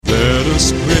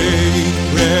us break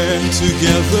bread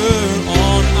together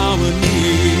on our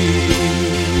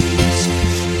knees.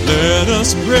 Let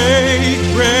us break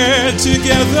bread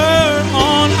together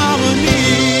on our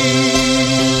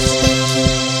knees.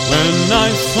 When I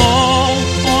fall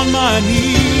on my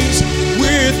knees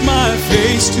with my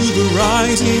face to the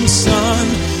rising sun,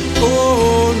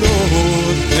 oh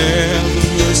Lord, have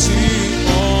mercy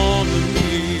on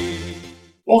me.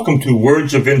 Welcome to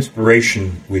Words of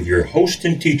Inspiration with your host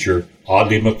and teacher,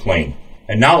 Audley McLean.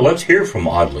 And now let's hear from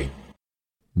Audley.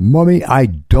 Mommy, I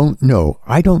don't know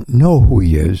who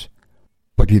he is,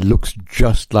 but he looks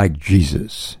just like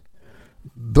Jesus.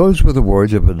 Those were the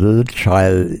words of a little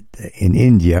child in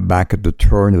India back at the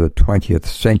turn of the 20th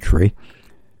century.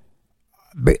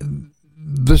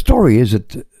 The story is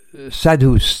that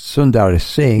Sadhu Sundar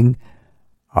Singh,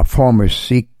 a former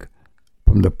Sikh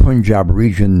from the Punjab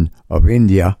region of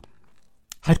India,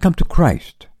 had come to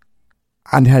Christ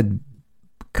and had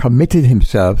committed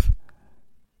himself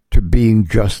to being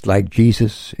just like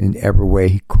Jesus in every way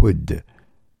he could.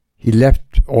 He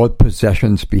left all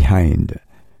possessions behind,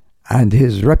 and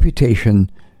his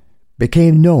reputation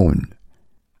became known.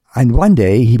 And one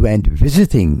day he went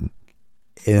visiting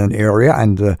in an area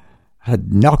and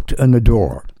had knocked on the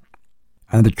door.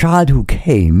 And the child who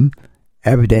came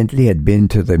evidently had been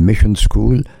to the mission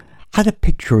school, had a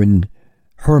picture in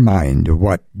her mind of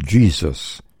what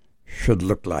Jesus should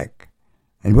look like.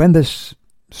 And when this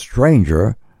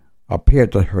stranger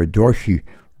appeared at her door, she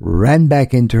ran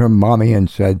back into her mommy and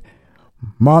said,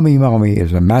 Mommy,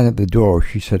 there's a man at the door.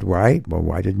 She said, why? Well,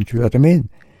 why didn't you let him in?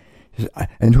 She said,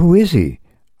 and who is he?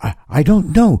 I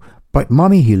don't know, but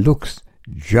Mommy, he looks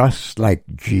just like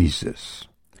Jesus.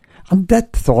 And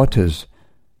that thought has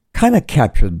kind of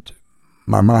captured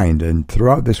my mind, and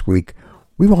throughout this week,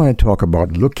 we want to talk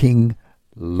about looking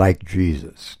like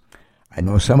Jesus. I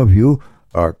know some of you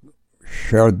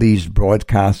share these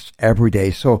broadcasts every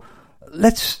day, so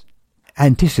let's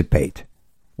anticipate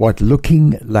what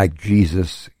looking like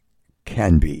Jesus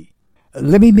can be.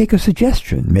 Let me make a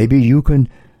suggestion. Maybe you can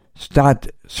start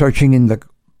searching in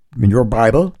your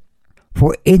Bible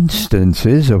for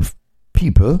instances of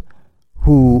people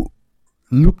who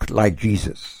looked like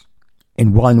Jesus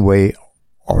in one way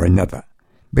or another,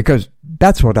 because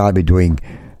that's what I'll be doing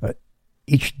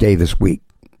each day this week.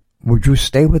 Would you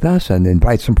stay with us and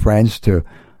invite some friends to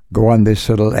go on this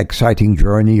little exciting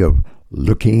journey of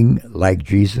looking like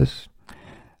Jesus?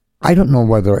 I don't know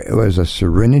whether it was a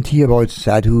serenity about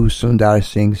Sadhu Sundar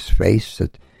Singh's face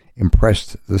that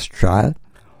impressed this child,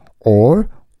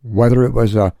 or whether it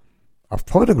was a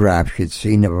photograph she'd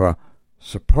seen of a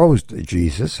supposed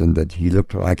Jesus and that he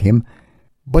looked like him,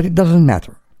 but it doesn't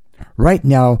matter. Right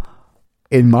now,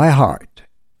 in my heart,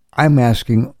 I'm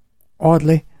asking,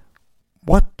 Audley,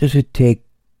 what does it take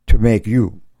to make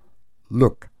you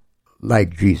look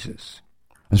like Jesus?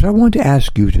 And so I want to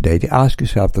ask you today to ask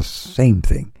yourself the same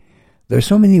thing. There are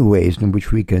so many ways in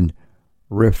which we can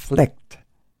reflect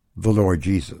the Lord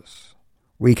Jesus.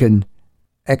 We can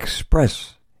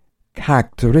express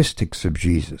characteristics of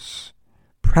Jesus,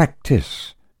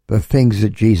 practice the things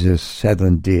that Jesus said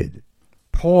and did.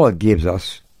 Paul gives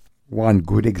us one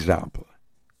good example.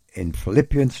 In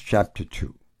Philippians chapter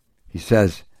 2, he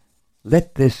says,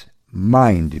 let this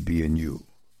mind be in you,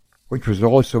 which was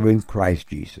also in Christ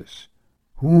Jesus,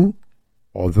 who,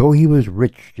 although he was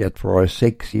rich, yet for our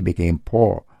sakes he became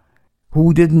poor,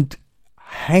 who didn't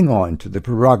hang on to the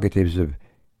prerogatives of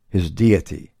his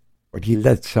deity, but he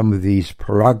let some of these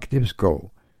prerogatives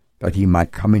go, that he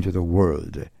might come into the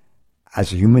world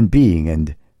as a human being,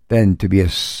 and then to be a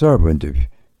servant of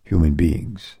human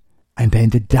beings, and then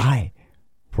to die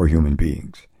for human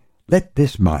beings. Let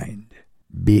this mind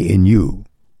be in you,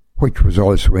 which was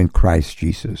also in Christ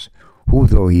Jesus, who,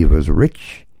 though he was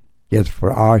rich, yet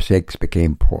for our sakes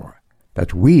became poor,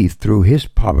 that we, through his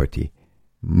poverty,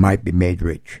 might be made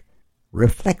rich.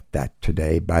 Reflect that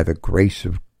today by the grace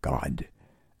of God,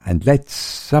 and let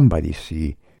somebody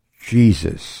see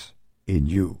Jesus in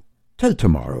you. Till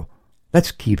tomorrow,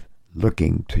 let's keep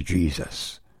looking to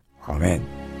Jesus. Amen.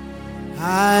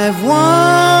 I've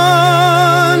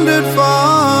wandered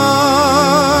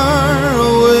far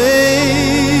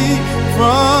away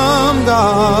from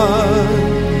God.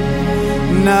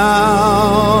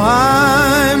 Now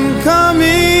I'm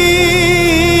coming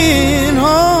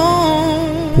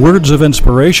home. Words of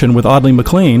Inspiration with Audley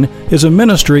McLean is a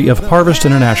ministry of Harvest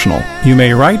International. You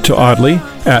may write to Audley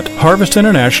at Harvest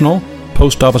International,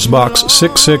 Post Office Box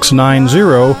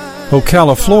 6690,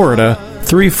 Ocala, Florida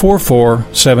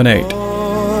 34478.